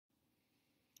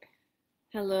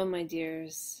Hello, my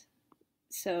dears.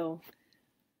 So,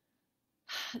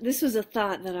 this was a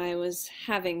thought that I was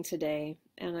having today,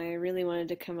 and I really wanted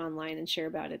to come online and share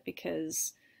about it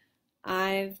because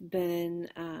I've been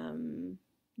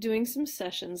doing some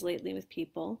sessions lately with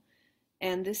people,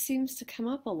 and this seems to come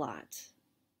up a lot.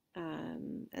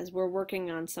 As we're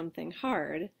working on something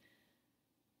hard,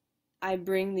 I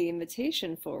bring the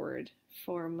invitation forward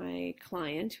for my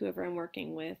client, whoever I'm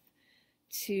working with,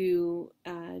 to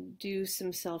do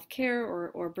some self-care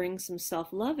or bring some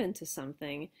self-love into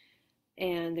something,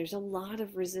 and there's a lot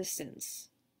of resistance,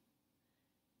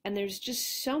 and there's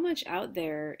just so much out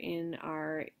there in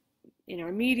our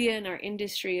media and our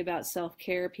industry about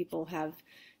self-care. People have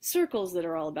circles that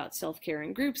are all about self-care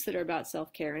and groups that are about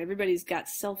self-care, and everybody's got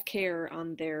self-care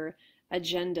on their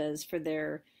agendas for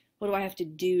their, what do I have to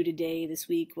do today, this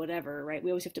week, whatever, right?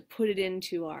 We always have to put it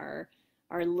into our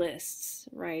lists,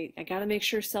 right? I got to make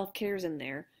sure self-care is in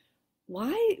there.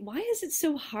 Why is it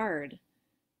so hard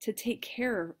to take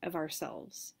care of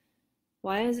ourselves?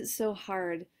 Why is it so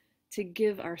hard to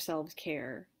give ourselves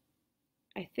care?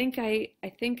 I think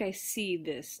I see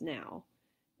this now.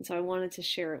 And so I wanted to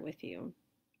share it with you.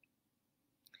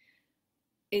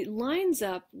 It lines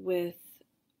up with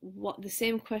what the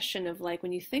same question of, like,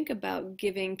 when you think about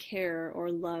giving care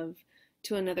or love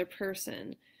to another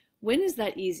person, when is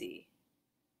that easy?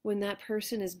 When that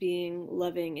person is being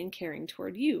loving and caring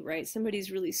toward you, right? Somebody's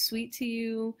really sweet to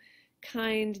you,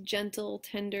 kind, gentle,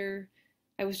 tender.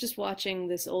 I was just watching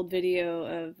this old video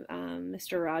of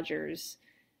Mr. Rogers,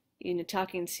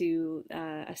 talking to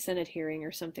a Senate hearing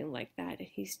or something like that. And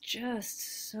he's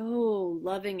just so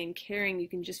loving and caring. You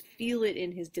can just feel it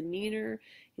in his demeanor,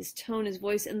 his tone, his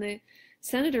voice. And the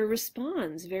senator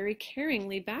responds very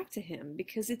caringly back to him,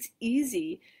 because it's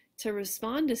easy to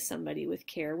respond to somebody with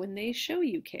care when they show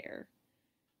you care.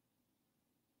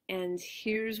 And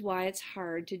here's why it's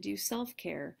hard to do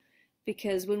self-care.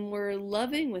 Because when we're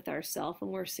loving with ourselves, when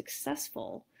we're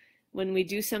successful, when we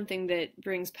do something that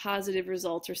brings positive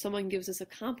results, or someone gives us a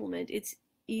compliment, it's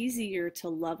easier to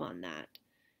love on that.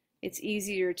 It's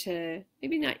easier to,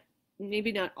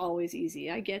 maybe not always easy,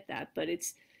 I get that, but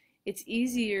it's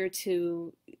easier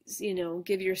to,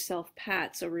 give yourself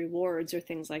pats or rewards or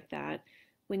things like that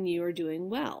when you are doing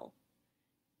well.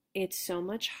 It's so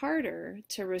much harder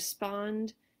to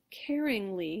respond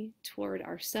caringly toward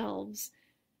ourselves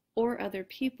or other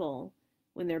people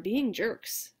when they're being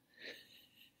jerks.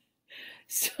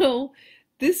 So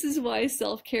this is why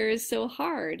self-care is so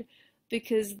hard,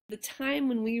 because the time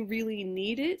when we really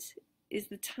need it is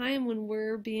the time when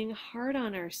we're being hard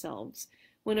on ourselves,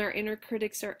 when our inner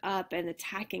critics are up and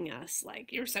attacking us,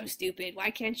 like, you're so stupid, why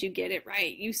can't you get it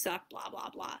right, you suck, blah, blah,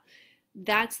 blah.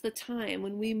 That's the time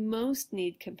when we most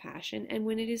need compassion, and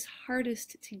when it is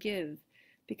hardest to give,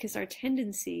 because our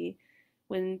tendency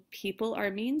when people are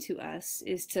mean to us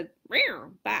is to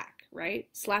back, right?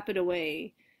 Slap it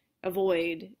away,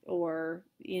 avoid, or,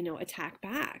 attack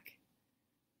back.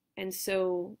 And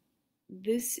so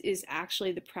this is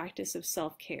actually the practice of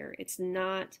self-care. It's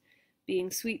not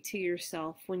being sweet to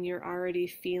yourself when you're already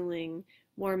feeling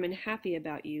warm and happy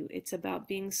about you. It's about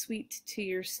being sweet to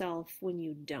yourself when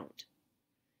you don't.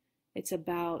 It's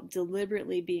about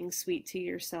deliberately being sweet to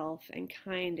yourself and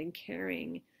kind and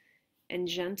caring and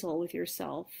gentle with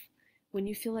yourself when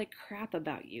you feel like crap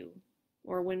about you,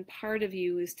 or when part of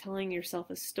you is telling yourself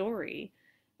a story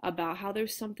about how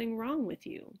there's something wrong with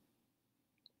you,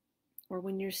 or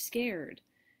when you're scared.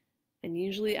 And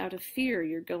usually out of fear,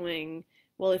 you're going,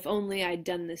 well, if only I'd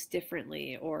done this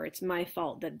differently, or it's my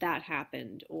fault that that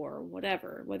happened, or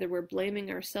whatever. Whether we're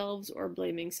blaming ourselves or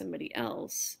blaming somebody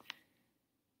else,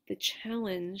 the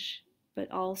challenge,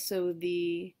 but also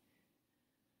the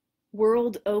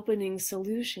world-opening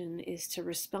solution, is to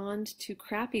respond to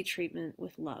crappy treatment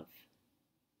with love.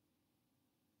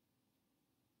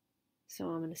 So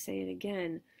I'm going to say it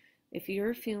again. If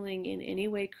you're feeling in any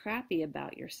way crappy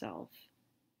about yourself,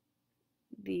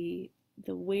 the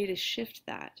way to shift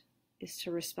that is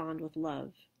to respond with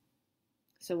love.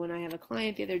 So when I have a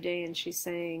client the other day and she's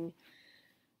saying,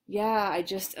 yeah,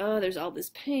 there's all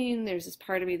this pain, there's this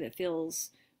part of me that feels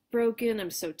broken, I'm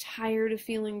so tired of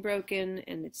feeling broken,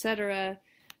 and etc.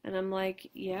 And I'm like,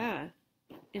 yeah,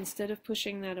 instead of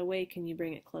pushing that away, can you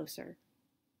bring it closer?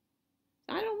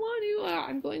 I don't want to,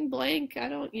 I'm going blank, I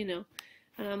don't, And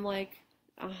I'm like,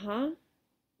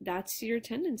 that's your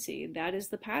tendency. That is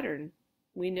the pattern.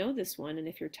 We know this one, and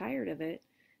if you're tired of it,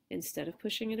 instead of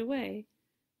pushing it away,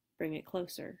 bring it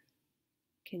closer.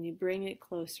 Can you bring it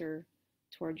closer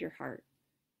toward your heart?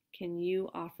 Can you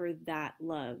offer that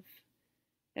love?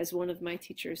 As one of my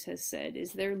teachers has said,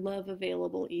 is there love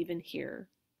available even here?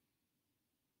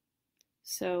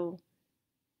 So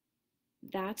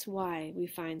that's why we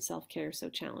find self-care so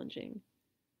challenging,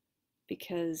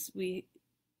 because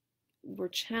we're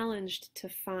challenged to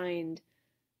find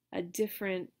a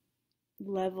different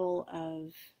level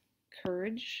of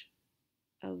courage,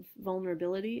 of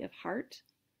vulnerability, of heart.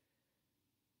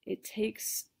 It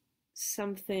takes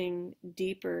something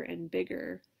deeper and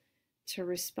bigger to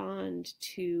respond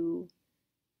to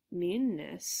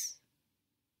meanness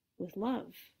with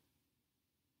love.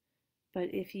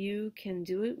 But if you can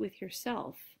do it with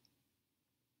yourself,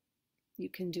 you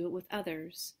can do it with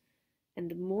others. And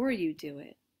the more you do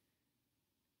it,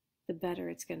 the better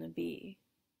it's going to be.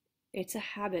 It's a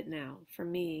habit now for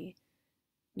me.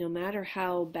 No matter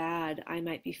how bad I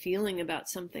might be feeling about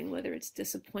something, whether it's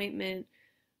disappointment,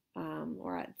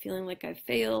 or I'm feeling like I've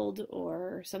failed,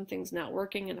 or something's not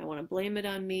working and I want to blame it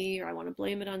on me, or I want to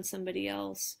blame it on somebody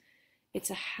else, it's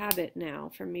a habit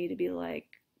now for me to be like,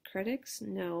 critics,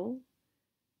 no.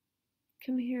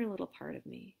 Come here, little part of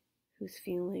me who's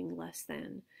feeling less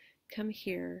than. Come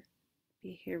here,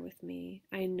 be here with me.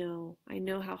 I know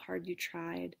how hard you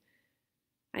tried.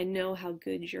 I know how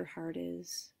good your heart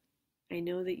is. I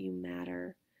know that you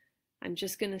matter. I'm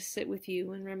just going to sit with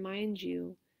you and remind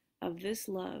you of this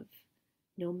love,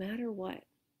 no matter what.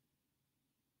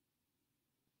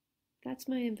 That's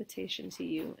my invitation to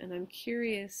you, and I'm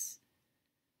curious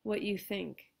what you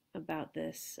think about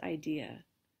this idea.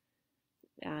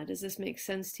 Does this make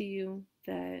sense to you,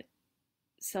 that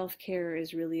self-care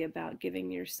is really about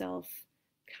giving yourself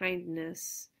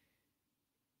kindness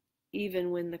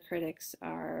even when the critics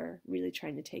are really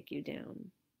trying to take you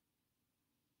down?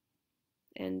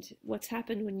 And what's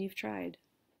happened when you've tried?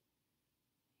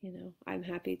 I'm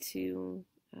happy to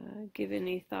give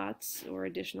any thoughts or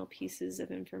additional pieces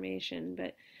of information,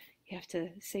 but you have to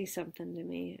say something to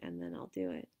me and then I'll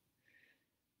do it.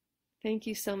 Thank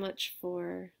you so much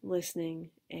for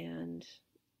listening, and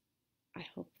I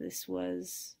hope this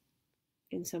was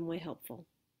in some way helpful.